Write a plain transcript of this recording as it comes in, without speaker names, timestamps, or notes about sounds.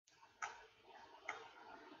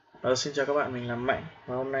Xin chào các bạn, mình là Mạnh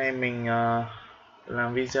và hôm nay mình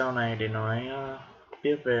làm video này để nói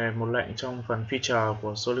tiếp về một lệnh trong phần Feature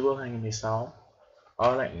của SolidWorks 2016.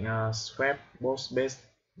 Đó là lệnh Swap Both Base.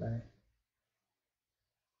 Đây.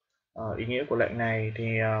 Ý nghĩa của lệnh này thì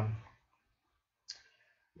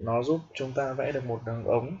nó giúp chúng ta vẽ được một đường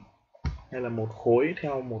ống hay là một khối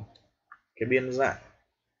theo một cái biên dạng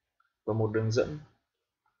và một đường dẫn.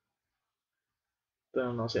 Tức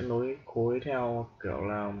là nó sẽ nối khối theo kiểu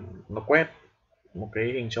là nó quét một cái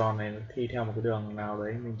hình tròn này thi theo một cái đường nào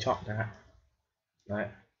đấy mình chọn chẳng hạn. Đấy.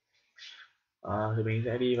 Thì mình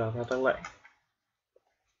sẽ đi vào thao tác lệnh.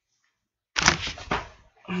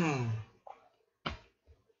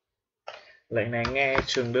 Lệnh này nghe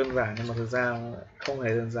chừng đơn giản nhưng mà thực ra không hề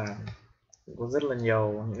đơn giản, có rất là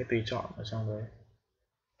nhiều những cái tùy chọn ở trong đấy.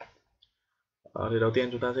 Thì đầu tiên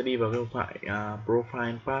chúng ta sẽ đi vào cái hộp thoại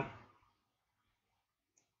Profile Path.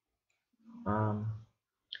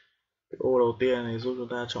 Cái ô đầu tiên thì giúp chúng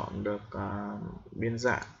ta chọn được biên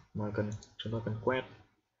dạng mà chúng ta cần quét.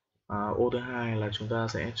 Ô thứ hai là chúng ta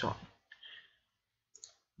sẽ chọn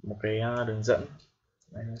một cái đường dẫn.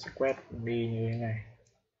 Đây, nó sẽ quét đi như thế này.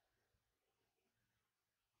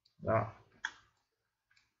 Đó.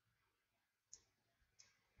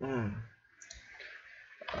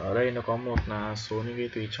 Ở đây nó có một số những cái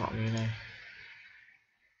tùy chọn như thế này.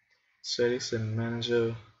 Selection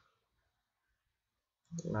Manager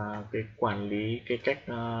là cái quản lý cái cách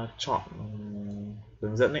chọn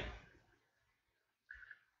hướng dẫn ấy.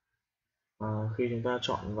 Khi chúng ta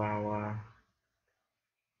chọn vào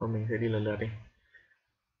mình sẽ đi lần lượt đi.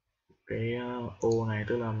 Cái ô này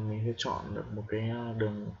tức là mình sẽ chọn được một cái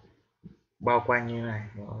đường bao quanh như này,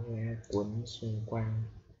 nó sẽ cuốn xung quanh.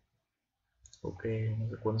 Ok, nó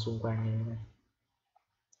sẽ cuốn xung quanh như thế này.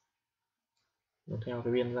 Nó theo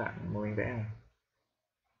cái biên dạng mà mình vẽ này.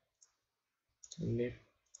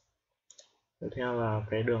 Tiếp theo là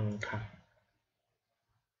cái đường thẳng.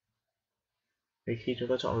 Thì khi chúng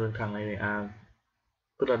ta chọn đường thẳng này thì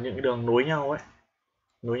tức là những cái đường nối nhau ấy,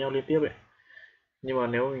 nối nhau liên tiếp ấy. Nhưng mà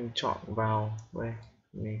nếu mình chọn vào đây,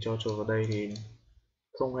 mình cho chuột vào đây thì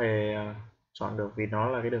không hề chọn được vì nó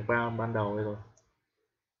là cái đường bao ban đầu đây rồi.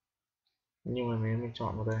 Nhưng mà nếu mình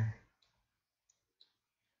chọn vào đây,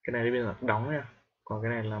 cái này bây giờ đóng nha, còn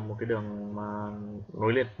cái này là một cái đường mà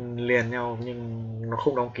nối liền nhau nhưng nó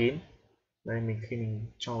không đóng kín. Đây khi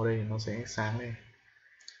mình cho vào đây thì nó sẽ sáng lên.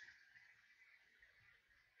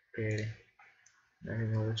 Ok, đây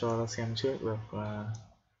mình cho ta xem trước được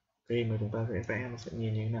cái mà chúng ta sẽ vẽ nó sẽ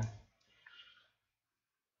nhìn như thế nào.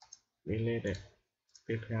 Đi lên đây.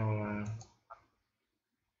 Tiếp theo là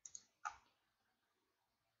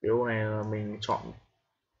cái ô này là mình chọn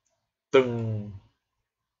từng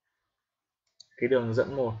cái đường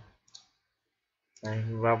dẫn một. Đấy,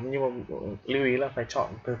 và nhưng mà lưu ý là phải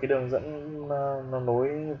chọn từ cái đường dẫn nó nối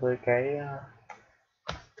với cái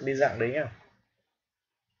biên dạng đấy nhá.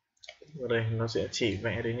 Ở đây nó sẽ chỉ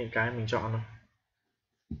vẽ đến những cái mình chọn thôi.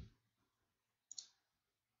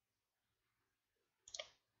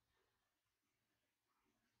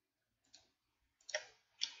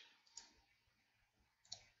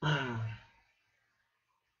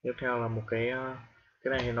 Tiếp theo là một cái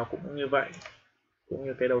này thì nó cũng như vậy, cũng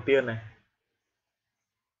như cái đầu tiên này,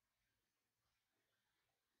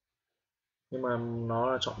 nhưng mà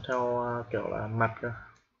nó là chọn theo kiểu là mặt cơ.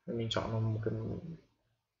 Mình chọn một cái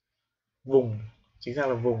vùng, chính xác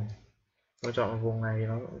là vùng. Tôi chọn vùng này thì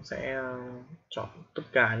nó cũng sẽ chọn tất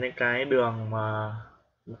cả những cái đường mà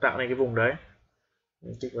tạo nên cái vùng đấy.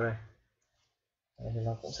 Mình kích vào đây. Đấy, thì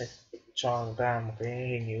nó cũng sẽ cho ra một cái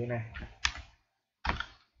hình như thế này.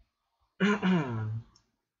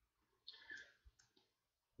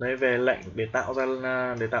 Đấy, về lệnh để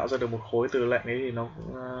tạo ra được một khối từ lệnh ấy thì nó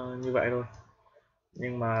cũng như vậy thôi.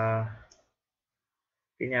 Nhưng mà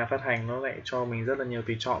cái nhà phát hành nó lại cho mình rất là nhiều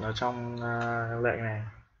tùy chọn ở trong lệnh này,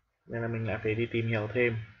 nên là mình lại phải đi tìm hiểu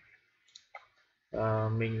thêm.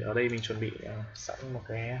 Mình ở đây mình chuẩn bị sẵn một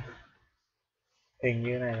cái hình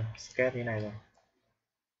như này, sketch như này rồi.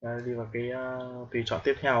 Đi vào cái tùy chọn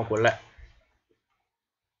tiếp theo của lệnh.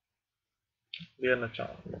 Biên là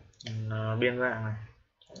chọn biên dạng này,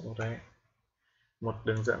 một đấy, một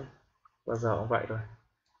đường dẫn, bao giờ cũng vậy thôi.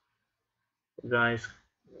 Guide,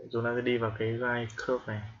 chúng ta sẽ đi vào cái guide curve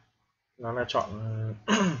này, nó là chọn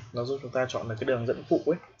nó giúp chúng ta chọn được cái đường dẫn phụ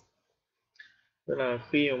ấy. Tức là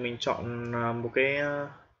khi mà mình chọn một cái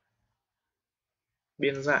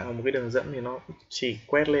biên dạng của một cái đường dẫn thì nó chỉ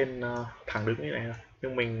quét lên thẳng đứng như này thôi.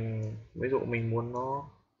 Nhưng mình ví dụ mình muốn nó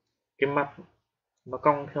cái mặt nó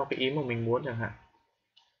cong theo cái ý mà mình muốn chẳng hạn,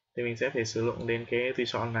 thì mình sẽ phải sử dụng đến cái tùy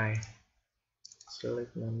chọn này, Select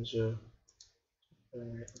Manager.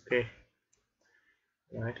 Ok.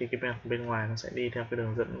 Đấy, thì cái mặt bên ngoài nó sẽ đi theo cái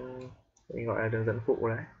đường dẫn mình gọi là đường dẫn phụ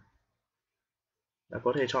đấy. Và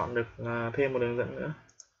có thể chọn được thêm một đường dẫn nữa.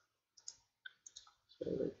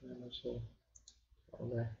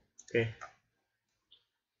 Ok.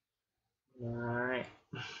 Đấy.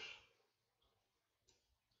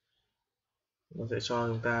 Nó sẽ cho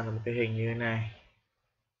chúng ta là một cái hình như thế này.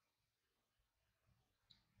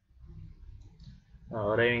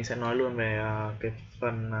 Ở đây mình sẽ nói luôn về cái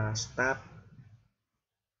phần start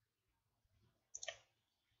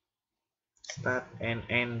and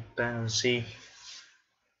end tangency.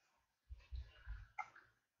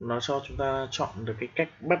 Nó cho chúng ta chọn được cái cách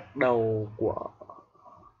bắt đầu của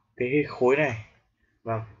cái khối này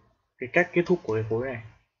và cái cách kết thúc của cái khối này.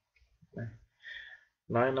 Đây.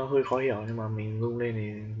 Nói nó hơi khó hiểu nhưng mà mình zoom lên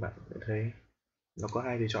thì bạn sẽ thấy nó có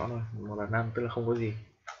hai tùy chọn thôi. Một là none, tức là không có gì,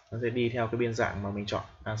 nó sẽ đi theo cái biên dạng mà mình chọn,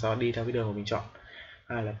 sau đi theo cái đường mà mình chọn.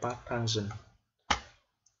 Hai là path tangent,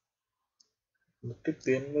 tiếp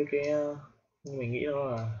tuyến với cái mình nghĩ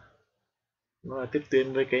nó là tiếp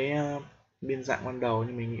tuyến với cái biên dạng ban đầu,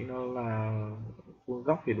 nhưng mình nghĩ nó là vuông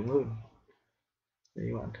góc thì đúng hơn. Thì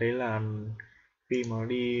bạn thấy là khi mà nó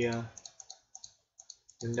đi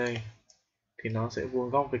đến đây thì nó sẽ vuông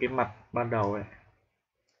góc với cái mặt ban đầu này.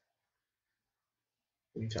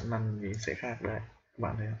 Mình chọn nằm thì sẽ khác đấy, các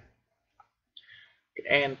bạn thấy không? Cái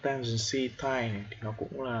end tangency type này thì nó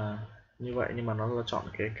cũng là như vậy, nhưng mà nó là chọn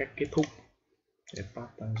cái cách kết thúc để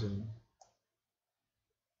path tangent.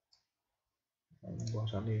 Bỏ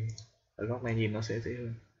sẵn đi, ở góc này nhìn nó sẽ dễ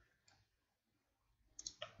hơn.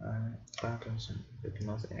 Path tangent thì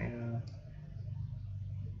nó sẽ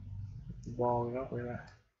vo cái góc với lại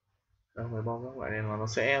không phải vo góc lại nên mà nó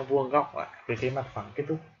sẽ vuông góc lại với cái mặt phẳng kết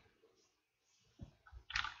thúc.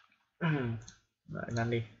 Lại năn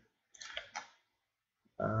đi.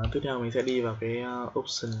 Tiếp theo mình sẽ đi vào cái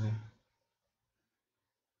option này.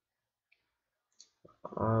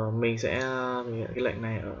 Mình sẽ thực hiện cái lệnh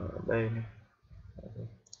này ở đây này.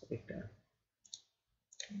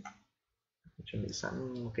 Chuẩn bị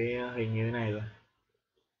sẵn một cái hình như thế này rồi.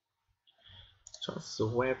 Chọn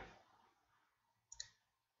swap.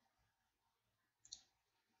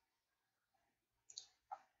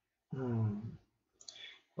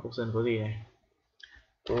 Option có gì này?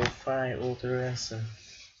 Profile alteration,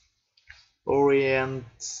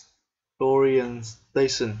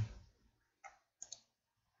 orientation.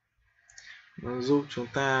 Nó giúp chúng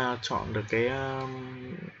ta chọn được cái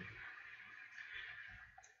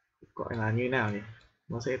gọi là như nào nhỉ?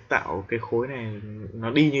 Nó sẽ tạo cái khối này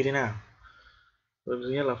nó đi như thế nào.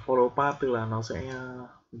 Thứ nhất là follow path, tức là nó sẽ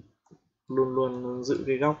luôn luôn giữ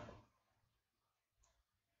cái góc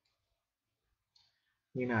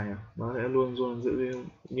như nào nhỉ? Nó sẽ luôn luôn giữ cái,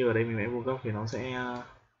 như ở đây mình vẽ vuông góc thì nó sẽ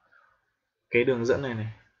cái đường dẫn này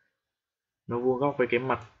này nó vuông góc với cái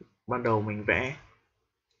mặt ban đầu mình vẽ,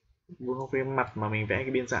 vuông góc với mặt mà mình vẽ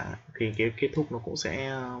cái biên dạng, thì cái kết thúc nó cũng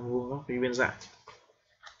sẽ vuông góc với biên dạng.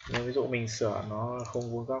 Nếu ví dụ mình sửa nó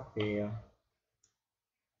không vuông góc thì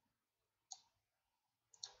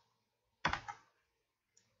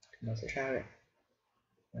nó sẽ khác đấy.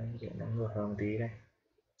 Đây, ví dụ nó ngược hơn một tí đây,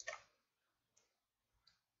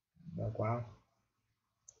 đó quá không?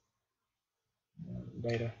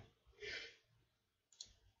 Đây đây.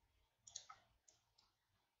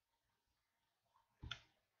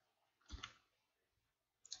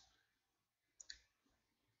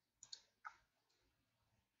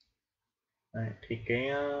 Đấy, thì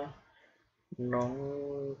nó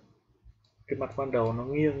cái mặt ban đầu nó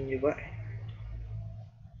nghiêng như vậy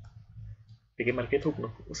thì cái mặt kết thúc nó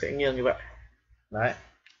cũng sẽ nghiêng như vậy. Đấy.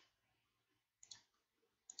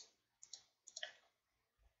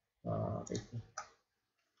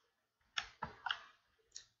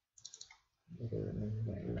 Bây giờ mình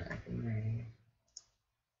vẽ lại cái này.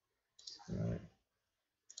 Đấy.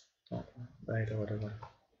 Đây rồi, đây rồi.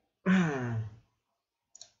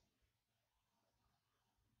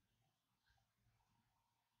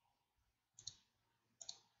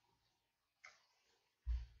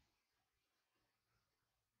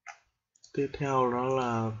 Tiếp theo đó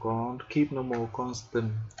là có keep normal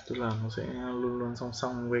constant, tức là nó sẽ luôn luôn song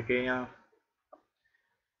song với cái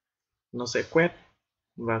nó sẽ quét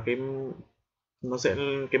và nó sẽ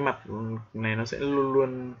cái mặt này nó sẽ luôn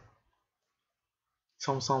luôn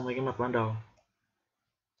song song với cái mặt ban đầu.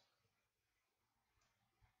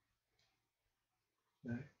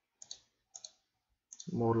 Đấy.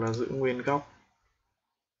 Một là giữ nguyên góc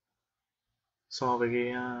so với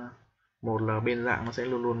cái một là bên dạng nó sẽ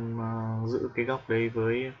luôn luôn giữ cái góc đấy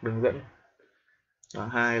với đường dẫn. Và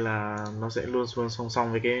hai là nó sẽ luôn luôn song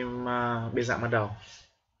song với cái bên dạng ban đầu.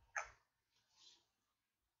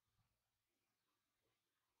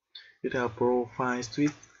 Tiếp theo Profile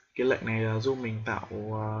Switch, cái lệnh này là giúp mình tạo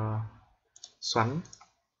xoắn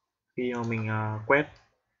khi mà mình quét.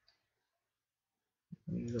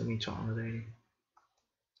 Ví dụ mình chọn ở đây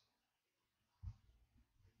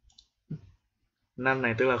năn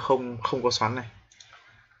này, tức là không có xoắn này.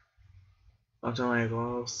 Ở trong này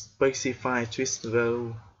có Specify Twist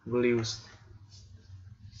Values,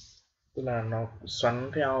 tức là nó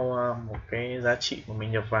xoắn theo một cái giá trị mà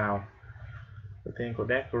mình nhập vào. Tên của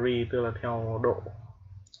degree tức là theo độ.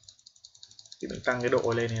 Khi mình tăng cái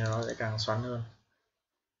độ lên thì nó sẽ càng xoắn hơn.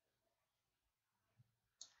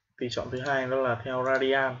 Thì chọn thứ hai đó là theo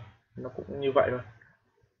radian, nó cũng như vậy thôi,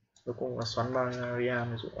 nó cũng là xoắn bao nhiêu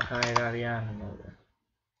radian, ví dụ 2 radian nó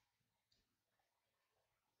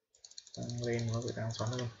tăng lên nó sẽ càng xoắn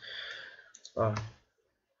hơn.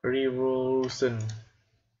 Revolution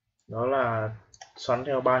đó là xoắn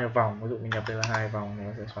theo bao nhiêu vòng, ví dụ mình nhập đây là 2 vòng thì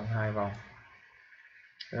nó sẽ xoắn 2 vòng.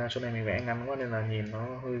 Thế ra chỗ này mình vẽ ngắn quá nên là nhìn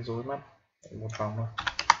nó hơi rối mắt, một vòng thôi.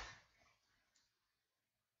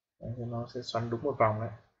 Đấy, thì nó sẽ xoắn đúng một vòng đấy.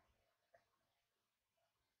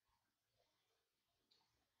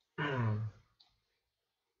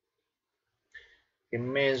 Cái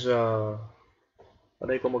measure ở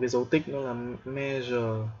đây có một cái dấu tích nó là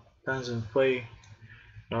measure tangent phase,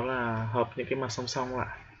 đó là hợp những cái mặt song song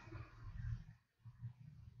lại.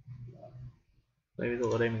 Đây ví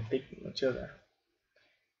dụ ở đây mình tích trước đã,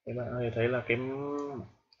 các bạn có thể thấy là cái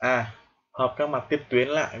hợp các mặt tiếp tuyến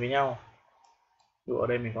lại với nhau. Ví dụ ở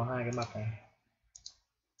đây mình có hai cái mặt này,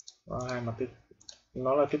 có hai mặt tiếp,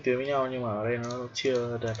 nó là tiếp tuyến với nhau nhưng mà ở đây nó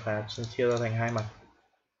chia ra thành hai mặt.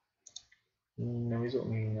 Nếu ví dụ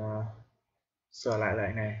mình sửa lại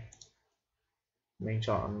lại này, mình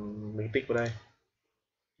chọn mình tích vào đây,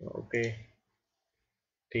 ok,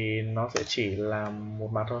 thì nó sẽ chỉ là một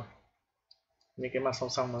mặt thôi, những cái mặt song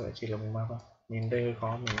song nó sẽ chỉ là một mặt thôi. Nhìn đây hơi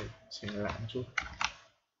khó, mình chỉnh lại một chút,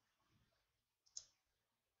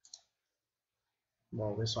 bỏ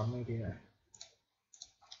cái xoắn này đi này.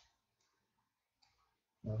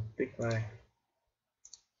 Rồi, tích vào đây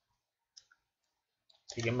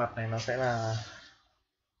thì cái mặt này nó sẽ là,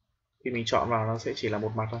 khi mình chọn vào nó sẽ chỉ là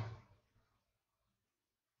một mặt thôi,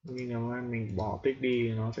 nhưng nếu mà mình bỏ tích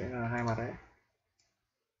đi nó sẽ là hai mặt đấy.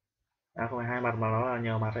 Không phải hai mặt mà nó là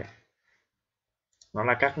nhiều mặt đấy, nó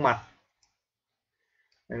là các mặt.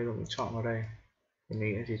 Đây mình chọn vào đây thì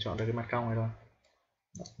mình chỉ chọn được cái mặt cong này thôi,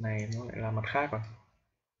 mặt này nó lại là mặt khác rồi.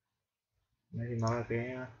 Đây thì nó là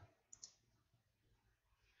cái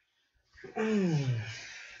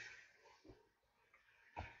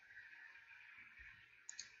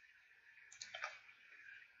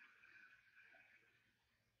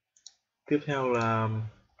tiếp theo là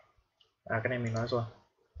cái này mình nói rồi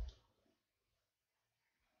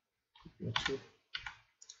một chút.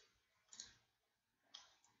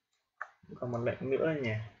 Còn một lệnh nữa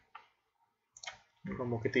nhỉ, còn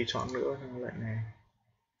một cái tùy chọn nữa trong lệnh này.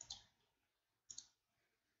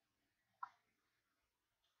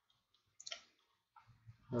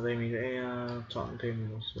 Ở đây mình sẽ chọn thêm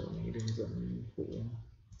một số những đường dẫn phụ.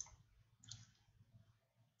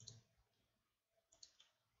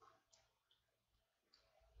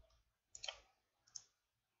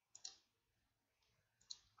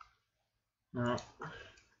 Đó.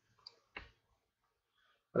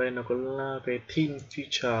 Ở đây nó có cái theme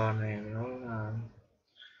feature này, nó là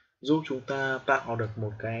giúp chúng ta tạo được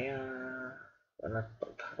một cái gọi là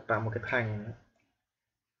tạo một cái thành.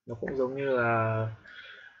 Nó cũng giống như là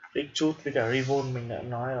Featrures với cả Revolve mình đã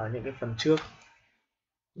nói ở những cái phần trước,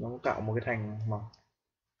 nó cũng tạo một cái thành mỏng.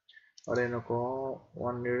 Ở đây nó có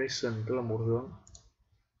one direction tức là một hướng,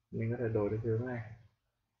 mình có thể đổi được hướng này.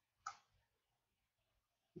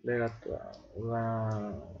 Đây là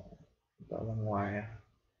tạo ra ngoài.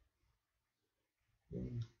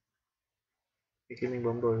 Khi mình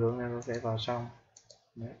bấm đổi hướng này nó sẽ vào trong.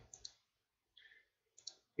 Đấy.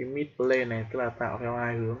 Cái mid plane này tức là tạo theo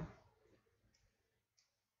hai hướng.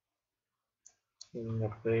 Mình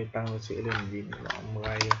nhập đây tăng giá trị lên nhìn nó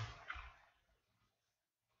 10,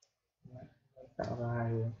 tạo ra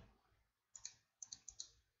hai hướng.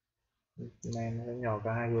 Này nó sẽ nhỏ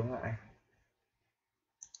cả hai hướng lại.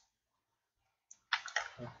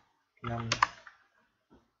 5.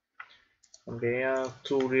 Còn cái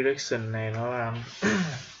two direction này nó là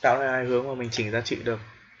tạo ra hai hướng mà mình chỉnh giá trị được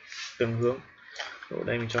từng hướng. Ở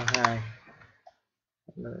đây mình cho 2,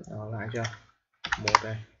 nó lại chưa, 1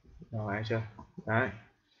 đây, nó lại chưa, đấy.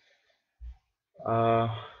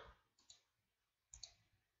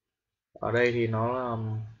 Ở đây thì nó là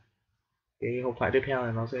cái hộp thoại tiếp theo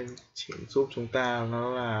này, nó sẽ chỉ giúp chúng ta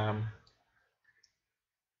nó là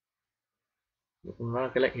nó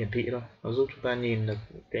là cái lệnh hiển thị thôi, nó giúp chúng ta nhìn được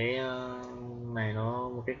cái này nó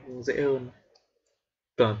một cách dễ hơn,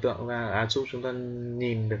 tưởng tượng ra giúp chúng ta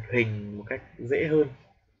nhìn được hình một cách dễ hơn.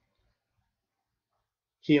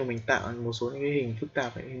 Khi mà mình tạo một số những cái hình phức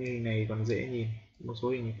tạp ấy, như hình này còn dễ nhìn, một số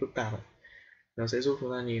hình phức tạp ấy, nó sẽ giúp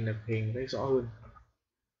chúng ta nhìn được hình một cách rõ hơn.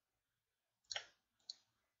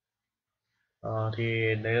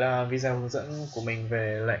 Thì đấy là video hướng dẫn của mình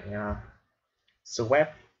về lệnh swap.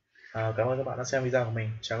 Cảm ơn các bạn đã xem video của mình.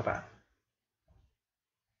 Chào các bạn.